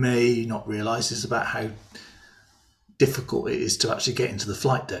may not realise is about how difficult it is to actually get into the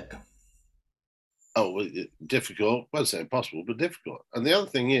flight deck. oh, difficult. I won't say impossible, but difficult. And the other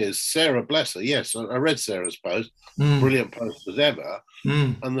thing is, Sarah, bless her. Yes, I read Sarah's post. Brilliant post as ever.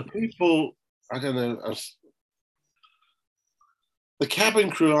 And the people, I don't know, the cabin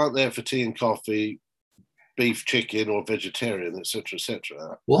crew aren't there for tea and coffee, beef, chicken, or vegetarian, etc.,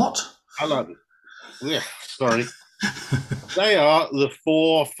 etc. What? I like it. Yeah, sorry. They are the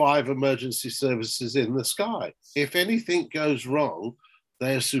 4 or 5 emergency services in the sky. If anything goes wrong,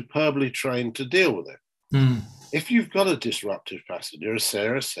 they are superbly trained to deal with it. If you've got a disruptive passenger, as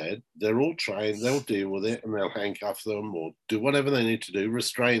Sarah said, they're all trained, they'll deal with it, and they'll handcuff them or do whatever they need to do,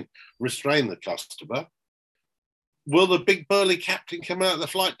 restrain the customer. Will the big burly captain come out of the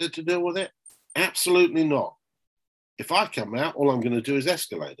flight deck to deal with it? Absolutely not. If I come out, all I'm going to do is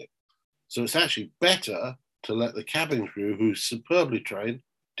escalate it. So it's actually better to let the cabin crew, who's superbly trained,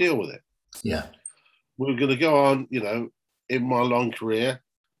 deal with it. Yeah. We're going to go on, in my long career,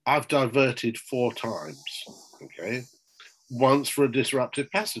 I've diverted 4 times, okay? Once for a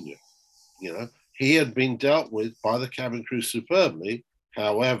disruptive passenger. He had been dealt with by the cabin crew superbly.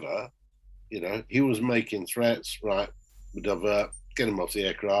 However, he was making threats, right? We divert, get him off the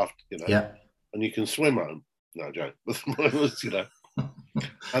aircraft, Yeah. and you can swim home. No joke.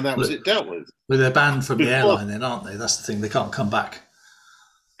 And that was it dealt with. Well, they're banned from the airline then, aren't they? That's the thing. They can't come back.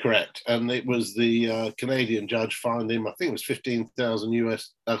 Correct. And it was the Canadian judge fined him, I think it was 15,000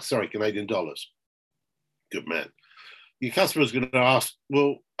 Canadian dollars. Good man. Your customer's going to ask,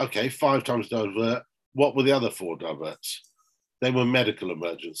 well, okay, 5 times divert. What were the other 4 diverts? They were medical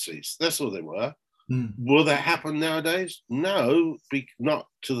emergencies. That's all they were. Will that happen nowadays? No, not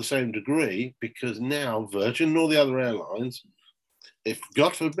to the same degree, because now Virgin and all the other airlines, if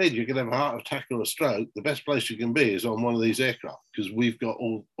God forbid you're going to have a heart attack or a stroke, the best place you can be is on one of these aircraft, because we've got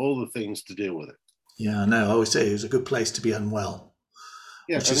all the things to deal with it. Yeah, I know. I always say it was a good place to be unwell,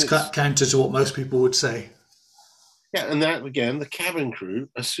 which is counter to what most people would say. Yeah, and that, again, the cabin crew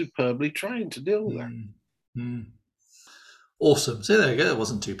are superbly trained to deal with that. Awesome. So there you go. That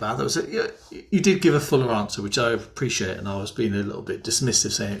wasn't too bad. That was it. You did give a fuller answer, which I appreciate, and I was being a little bit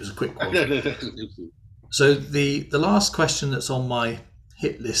dismissive saying it was a quick one. So the last question that's on my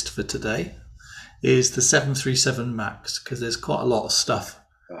hit list for today is the 737 MAX, because there's quite a lot of stuff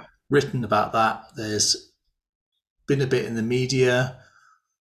written about that. There's been a bit in the media.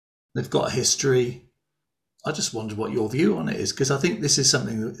 They've got a history. I just wondered what your view on it is, because I think this is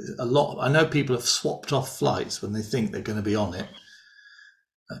something that I know people have swapped off flights when they think they're going to be on it.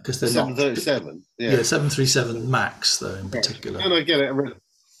 Because they're 737. Yeah, 737 MAX, though, in particular. And I get it.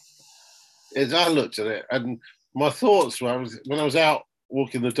 As I looked at it, and my thoughts were, when I was out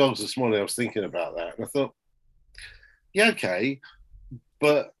walking the dogs this morning, I was thinking about that. And I thought, yeah, okay,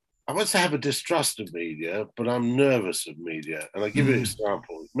 but I must have a distrust of media, but I'm nervous of media. And I'll give you an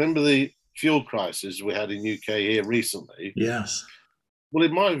example. Remember the fuel crisis we had in UK here recently? Yes. Well,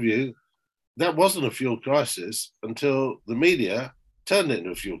 in my view, that wasn't a fuel crisis until the media turned it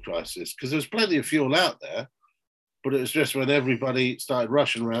into a fuel crisis, because there was plenty of fuel out there, but it was just when everybody started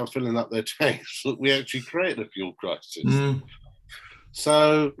rushing around filling up their tanks that we actually created a fuel crisis.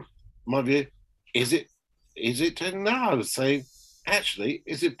 So, my view, is it? No, I would say, actually,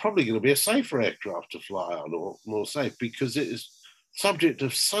 is it probably going to be a safer aircraft to fly on, or more safe, because it is subject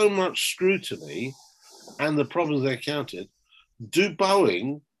of so much scrutiny and the problems they encountered. Do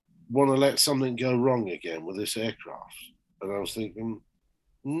Boeing want to let something go wrong again with this aircraft? And I was thinking,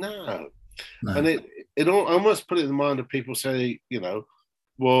 no. And it almost put it in the mind of people say,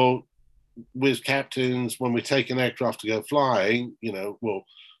 well, with captains, when we take an aircraft to go flying, well,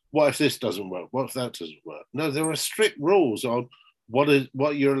 what if this doesn't work? What if that doesn't work? No, there are strict rules on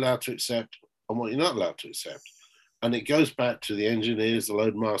what you're allowed to accept and what you're not allowed to accept. And it goes back to the engineers, the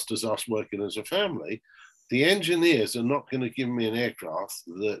load masters, us working as a family. The engineers are not going to give me an aircraft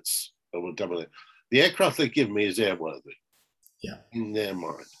that's, the aircraft they give me is airworthy. Yeah. In their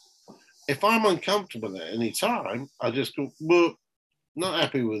mind. If I'm uncomfortable at any time, I just go, well, not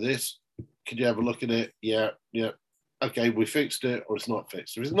happy with this. Could you have a look at it? Yeah. Okay, we fixed it, or it's not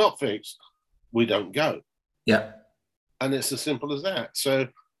fixed. If it's not fixed, we don't go. Yeah. And it's as simple as that. So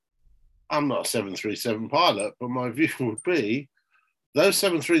I'm not a 737 pilot, but my view would be, those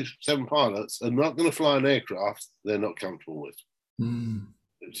 737 pilots are not going to fly an aircraft they're not comfortable with. Mm.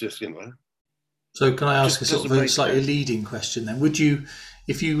 It's just, So can I ask a just sort of doesn't a make slightly sense. leading question then? Would you,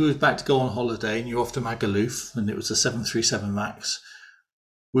 if you were back to go on holiday and you're off to Magaluf and it was a 737 MAX,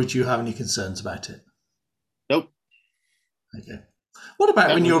 would you have any concerns about it? Nope. Okay. What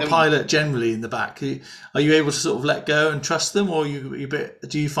about when That you're a was, pilot generally in the back? Are you able to sort of let go and trust them, or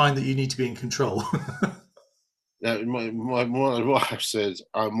do you find that you need to be in control? my wife says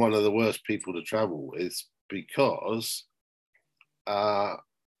I'm one of the worst people to travel with because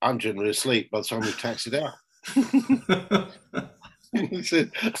I'm generally asleep by the time we taxied out.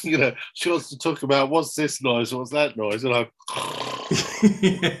 She wants to talk about what's this noise, what's that noise, and I'm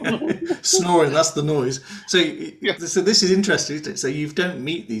Snoring, that's the noise. So, yeah, so this is interesting, isn't it? So you don't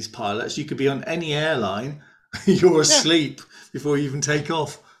meet these pilots. You could be on any airline. You're yeah, asleep before you even take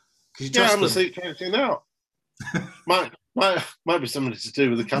off because you yeah, trust I'm them. asleep taxiing out. Might be something to do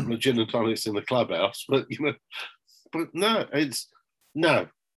with a couple of gin and tonics in the clubhouse, but no, it's.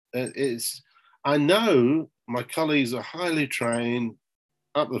 I know my colleagues are highly trained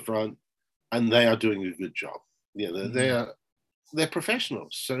up the front, and they are doing a good job. They're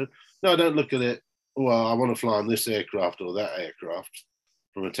professionals. So no, I don't look at it. Well, I want to fly on this aircraft or that aircraft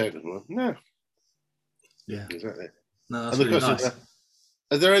from a technical. No, Yeah, exactly. no, that's And the really question: nice.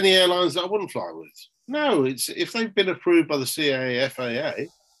 are there any airlines that I wouldn't fly with? No, it's if they've been approved by the CAA, FAA.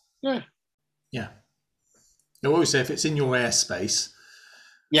 Yeah. Yeah, I always say if it's in your airspace,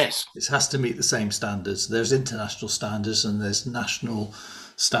 Yes. it has to meet the same standards. There's international standards and there's national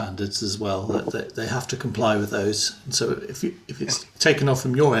standards as well that they have to comply with those. And so if it's taken off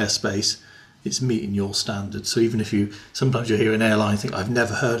from your airspace, it's meeting your standards. So even if you sometimes you hear an airline think I've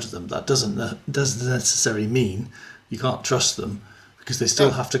never heard of them, that doesn't necessarily mean you can't trust them because they still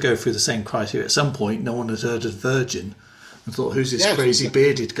No. have to go through the same criteria. At some point, no one has heard of Virgin and thought, who's this Yes. crazy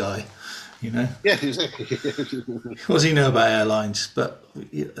bearded guy? Yeah, exactly. What does he know about airlines? But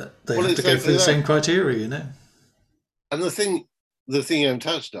they Well, have to go exactly through the that. same criteria. And the thing you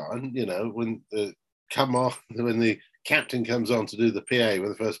touched on, when the captain comes on to do the PA when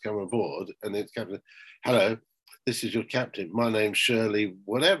they first come aboard, and it's captain, hello, this is your captain. My name's Shirley,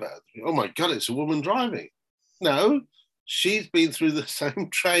 whatever. Oh my God, it's a woman driving. No, she's been through the same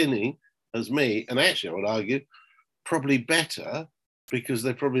training as me, and actually, I would argue, probably better because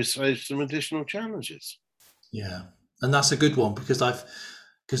they probably faced some additional challenges. Yeah, and that's a good one because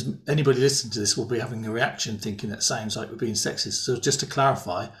anybody listening to this will be having a reaction thinking that sounds like we're being sexist. So just to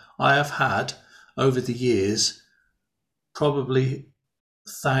clarify, I have had over the years probably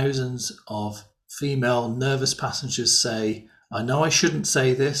thousands of female nervous passengers say, I know I shouldn't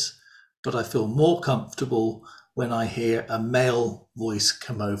say this, but I feel more comfortable when I hear a male voice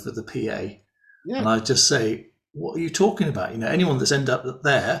come over the PA. Yeah, And I just say, what are you talking about? Anyone that's ended up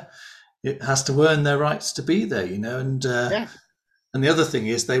there, it has to earn their rights to be there, yeah. and the other thing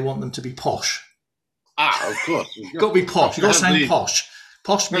is they want them to be posh. Of course. Got to be Got posh. You to got to have sound the posh.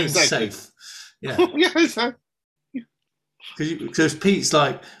 Posh means exactly. safe. Yeah, Yeah, exactly. because Pete's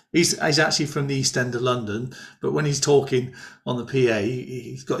like he's actually from the East End of London, but when he's talking on the PA,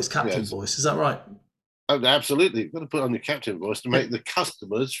 he's got his captain Yes. voice. Is that right? Oh, absolutely. You've got to put on your captain voice to Yeah. make the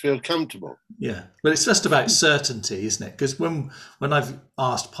customers feel comfortable. Yeah, but it's just about certainty, isn't it? Because when I've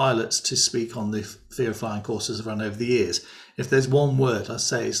asked pilots to speak on the fear of flying courses I've run over the years, if there's one word I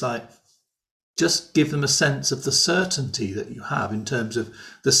say, it's like just give them a sense of the certainty that you have in terms of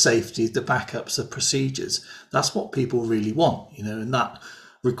the safety, the backups, the procedures. That's what people really want, and that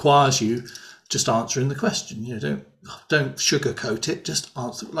requires you just answering the question. Don't sugarcoat it. Just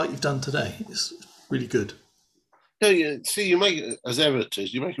answer it like you've done today. It's really good. No, you make as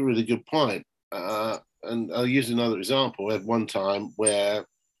editors, you make a really good point. And I'll use another example. We had one time where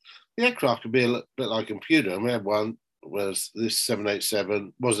the aircraft could be a bit like a computer, and we had one was this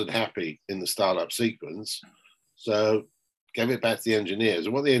 787 wasn't happy in the startup sequence, so gave it back to the engineers.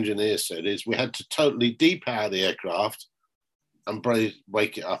 And what the engineers said is we had to totally depower the aircraft and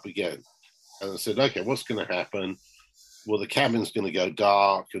wake it up again. And I said, okay, what's going to happen? Well, the cabin's going to go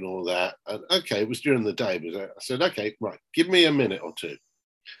dark and all that. And okay, it was during the day, but I said, okay, right, give me a minute or two.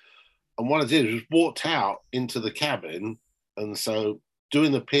 And what I did was walked out into the cabin, and so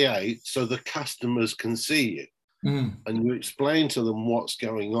doing the PA so the customers can see you. And you explain to them what's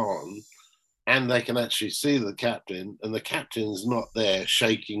going on, and they can actually see the captain, and the captain's not there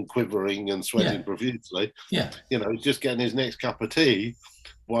shaking, quivering, and sweating profusely. Yeah. He's just getting his next cup of tea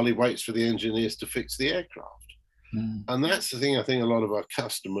while he waits for the engineers to fix the aircraft. And that's the thing I think a lot of our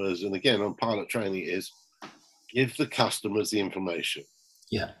customers, and again on pilot training, is give the customers the information.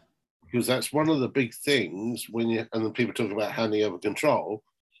 Yeah. because that's one of the big things when and then people talk about handing over control,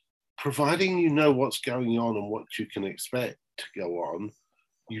 providing you know what's going on and what you can expect to go on,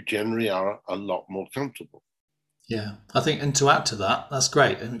 you generally are a lot more comfortable. Yeah, I think, and to add to that, that's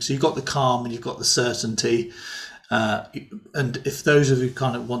great. So you've got the calm and you've got the certainty. And if those of you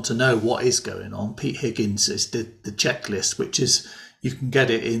kind of want to know what is going on, Pete Higgins is the checklist, which is, you can get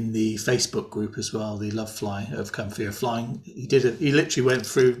it in the Facebook group as well, the Love Flying, Overcome Fear of Flying. He did it. He literally went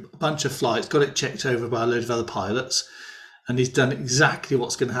through a bunch of flights, got it checked over by a load of other pilots, and he's done exactly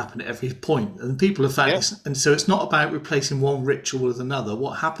what's going to happen at every point. And people have found this, and so it's not about replacing one ritual with another.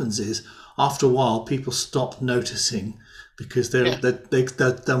 What happens is, after a while, people stop noticing because they're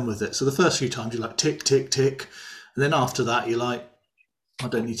done with it. So the first few times you're like tick, tick, tick, and then after that you're like, I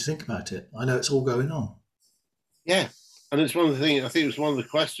don't need to think about it. I know it's all going on. Yeah. And it's one of the things, I think it was one of the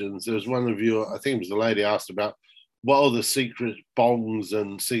questions, there was one of you, I think it was the lady asked about what all the secret bongs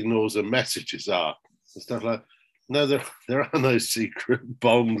and signals and messages are and stuff like that. No, there are no secret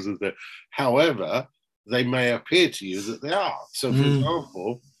bongs. However, they may appear to you that they are. So, for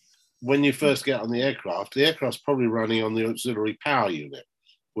example, when you first get on the aircraft's probably running on the auxiliary power unit,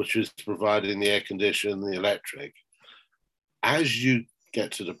 which is providing the air condition, the electric. As you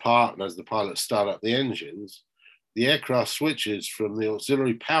get to depart and as the pilots start up the engines, the aircraft switches from the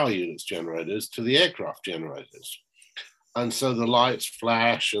auxiliary power units generators to the aircraft generators. And so the lights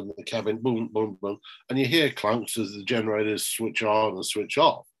flash and the cabin boom, boom, boom, and you hear clunks as the generators switch on and switch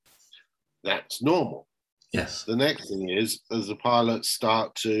off. That's normal. Yes. The next thing is, as the pilots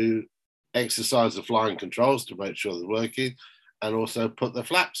start to exercise the flying controls to make sure they're working, and also put the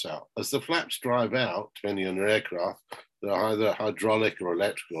flaps out. As the flaps drive out, depending on your aircraft, they're either hydraulic or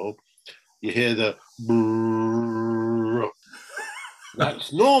electrical, you hear the brrrr.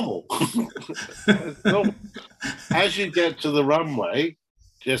 That's normal. That's normal. As you get to the runway,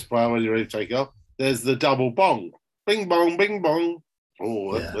 just by when you're ready to take off, there's the double bong. Bing bong, bing bong.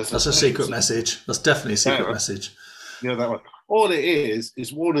 Oh, yeah, that's a secret message. That's definitely a secret message. Yeah, that one. All it is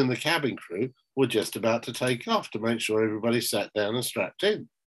warning the cabin crew we're just about to take off to make sure everybody's sat down and strapped in.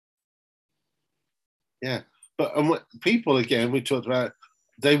 Yeah. But people, again, we talked about,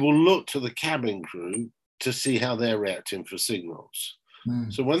 they will look to the cabin crew to see how they're reacting for signals.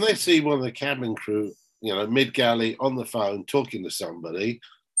 So when they see one of the cabin crew, mid-galley on the phone talking to somebody,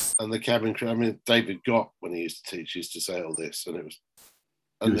 and the cabin crew, I mean, David Gott, when he used to teach, used to say all this, and it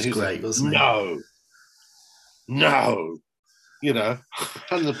was great, wasn't it? No.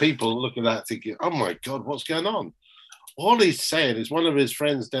 And the people look at that thinking, oh my God, what's going on? All he's saying is one of his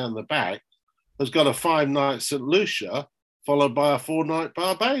friends down the back has got a 5-night St. Lucia followed by a 4-night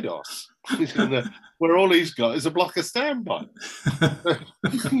Barbados, where all he's got is a block of standby.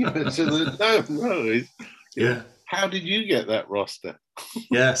 How did you get that roster?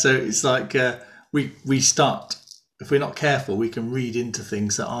 Yeah, so it's like we start, if we're not careful, we can read into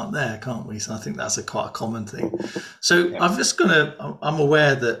things that aren't there, can't we? So I think that's quite a common thing. So I'm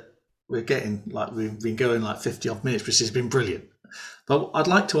aware that we're getting, we've been going 50 odd minutes, which has been brilliant. But I'd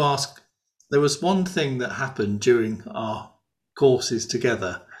like to ask, there was one thing that happened during our courses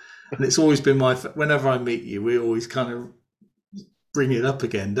together, and it's always been whenever I meet you, we always kind of bring it up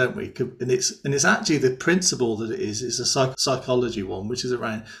again, don't we? And it's actually the principle that it is a psychology one, which is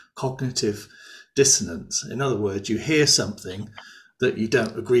around cognitive dissonance. In other words, you hear something that you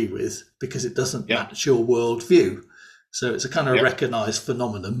don't agree with because it doesn't match your worldview. So it's a kind of recognized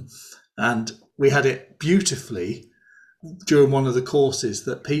phenomenon. And we had it beautifully during one of the courses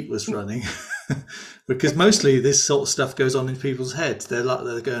that Pete was running, because mostly this sort of stuff goes on in people's heads. They're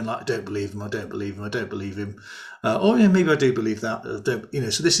going I don't believe him, I don't believe him, I don't believe him. Maybe I do believe that.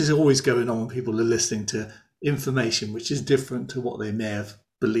 So this is always going on when people are listening to information which is different to what they may have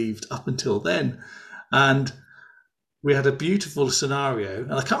believed up until then. And we had a beautiful scenario,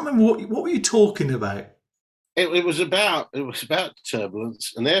 and I can't remember what were you talking about. It was about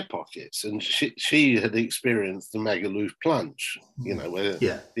turbulence and air pockets, and she had experienced the Magaluf plunge, where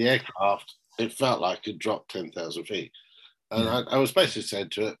the aircraft, it felt like it dropped 10,000 feet. And I was basically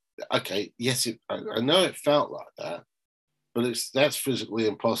said to her, okay, yes, I know it felt like that, but that's physically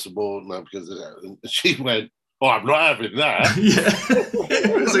impossible now, because she went, oh, I'm not having that.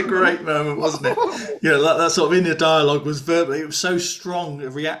 It was a great moment, wasn't it? That sort of inner dialogue was verbal. It was so strong a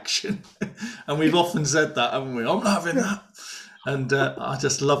reaction. And we've often said that, haven't we? I'm not having that. And I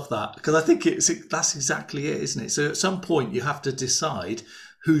just love that, because I think that's exactly it, isn't it? So at some point you have to decide,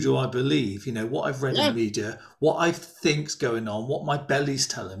 who do I believe? What I've read in the media, what I think's going on, what my belly's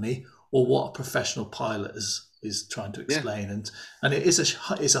telling me, or what a professional pilot is trying to explain. And it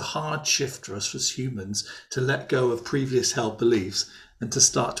is a hard shift for us as humans to let go of previous held beliefs and to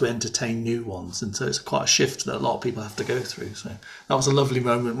start to entertain new ones. And so it's quite a shift that a lot of people have to go through. So that was a lovely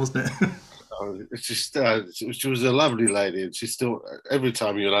moment, wasn't it? It's just, she was a lovely lady, and she still, every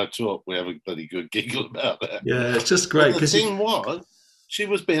time you and I talk, we have a bloody good giggle about that. Yeah, it's just great. But the thing was, she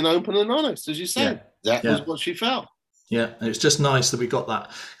was being open and honest, as you said. That was what she felt. Yeah, and it's just nice that we got that.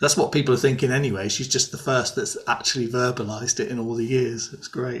 That's what people are thinking anyway. She's just the first that's actually verbalised it in all the years. It's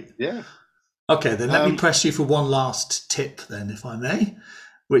great. Yeah. Okay, then let me press you for one last tip then, if I may,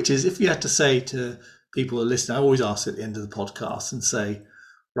 which is if you had to say to people who are listening, I always ask at the end of the podcast and say,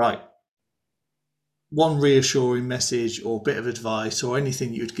 right, one reassuring message or bit of advice or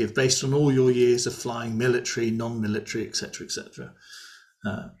anything you'd give based on all your years of flying, military, non-military, etc., etc.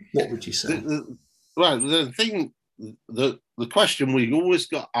 What would you say? The thing, the question we always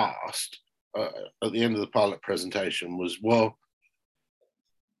got asked at the end of the pilot presentation was, well,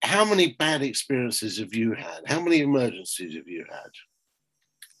 how many bad experiences have you had? How many emergencies have you had?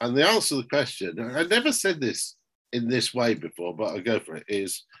 And the answer to the question, I never said this in this way before, but I'll go for it,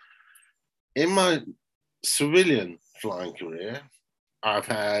 is in my civilian flying career, I've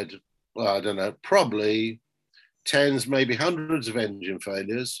had, well, I don't know, probably tens, maybe hundreds of engine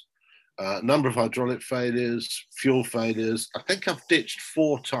failures, a number of hydraulic failures, fuel failures. I think I've ditched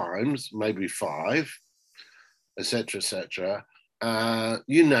 4 times, maybe 5, etc., etc.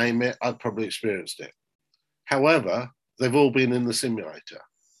 You name it, I've probably experienced it. However, they've all been in the simulator.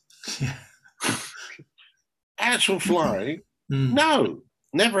 Yeah. Actual flying, no.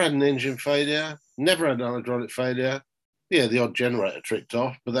 Never had an engine failure, never had an hydraulic failure. Yeah, the odd generator tricked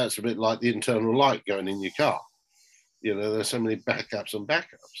off, but that's a bit like the internal light going in your car. You know, there's so many backups and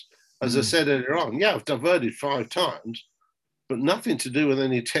backups. As I said earlier on, yeah, I've diverted 5 times, but nothing to do with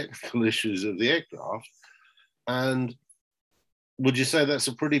any technical issues of the aircraft. And would you say that's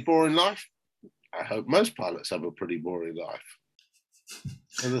a pretty boring life? I hope most pilots have a pretty boring life.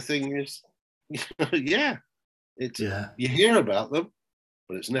 And the thing is, yeah, you hear about them,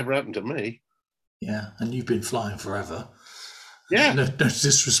 but it's never happened to me. Yeah, and you've been flying forever. Yeah. No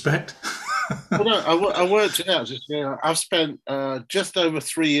disrespect. Well, no, I worked it out. I've spent just over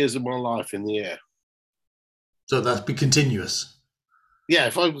 3 years of my life in the air. So that's be continuous. Yeah,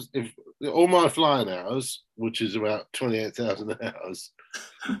 if all my flying hours, which is about 28,000 hours,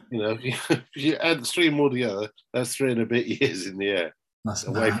 you know, if you add 3 more together, that's 3 and a bit years in the air. That's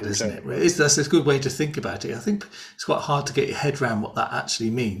mad, isn't it? That's a good way to think about it. I think it's quite hard to get your head around what that actually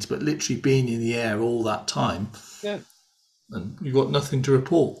means, but literally being in the air all that time, yeah, and you've got nothing to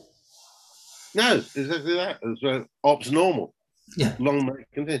report. No, exactly that. It's ops normal. Yeah, long may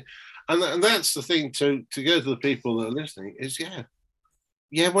continue. And that's the thing to go to the people that are listening is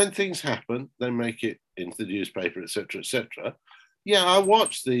when things happen, they make it into the newspaper, etc., etc. Yeah, I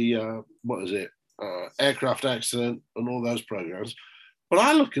watched the aircraft accident and all those programs. But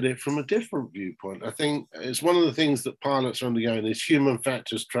I look at it from a different viewpoint. I think it's one of the things that pilots are undergoing is human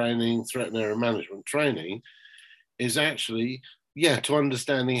factors training, threat and error management training, is actually, to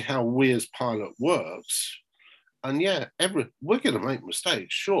understanding how we as pilot works. And we're going to make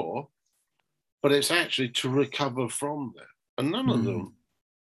mistakes, sure, but it's actually to recover from that. And none of them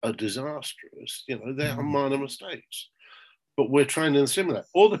are disastrous. You know, they are minor mistakes. But we're trained in the simulator.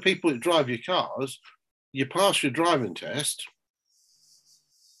 All the people that drive your cars, you pass your driving test.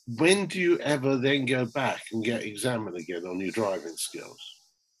 When do you ever then go back and get examined again on your driving skills?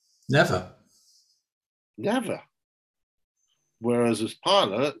 Never. Whereas as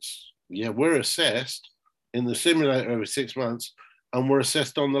pilots, we're assessed in the simulator every 6 months, and we're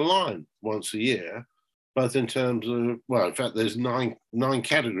assessed on the line once a year, both in terms of, in fact, there's nine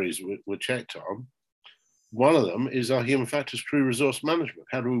categories we're checked on. One of them is our human factors crew resource management.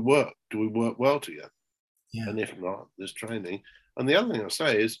 How do we work? Do we work well together? Yeah. And if not, there's training. And the other thing I'll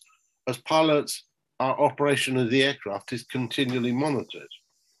say is, as pilots, our operation of the aircraft is continually monitored.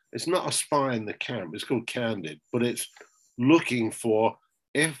 It's not a spy in the camp. It's called candid, but it's looking for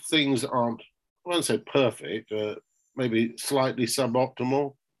if things aren't, I won't say perfect, maybe slightly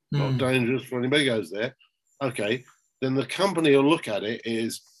suboptimal, not dangerous for anybody who goes there. Okay, then the company will look at it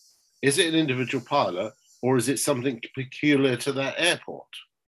is it an individual pilot or is it something peculiar to that airport?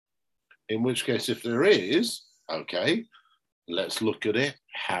 In which case, if there is, okay, let's look at it.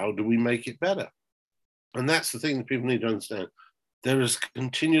 How do we make it better? And that's the thing that people need to understand. There is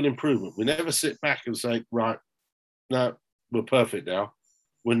continual improvement. We never sit back and say, right, no, we're perfect now.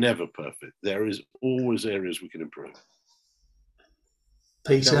 We're never perfect. There is always areas we can improve.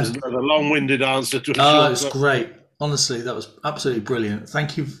 Peter, that was another long-winded answer to a short. It's great. Honestly, that was absolutely brilliant.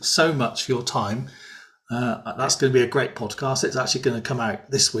 Thank you so much for your time. That's going to be a great podcast. It's actually going to come out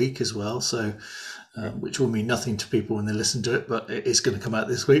this week as well. So which will mean nothing to people when they listen to it, but it is going to come out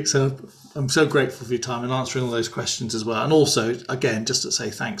this week. So I'm so grateful for your time and answering all those questions as well. And also, again, just to say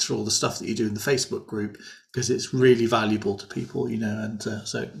thanks for all the stuff that you do in the Facebook group, because it's really valuable to people, and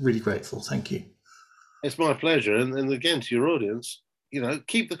so really grateful. Thank you. It's my pleasure. And again, to your audience,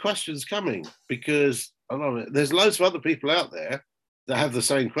 keep the questions coming, because I love it. There's loads of other people out there that have the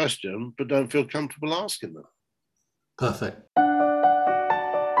same question, but don't feel comfortable asking them. Perfect.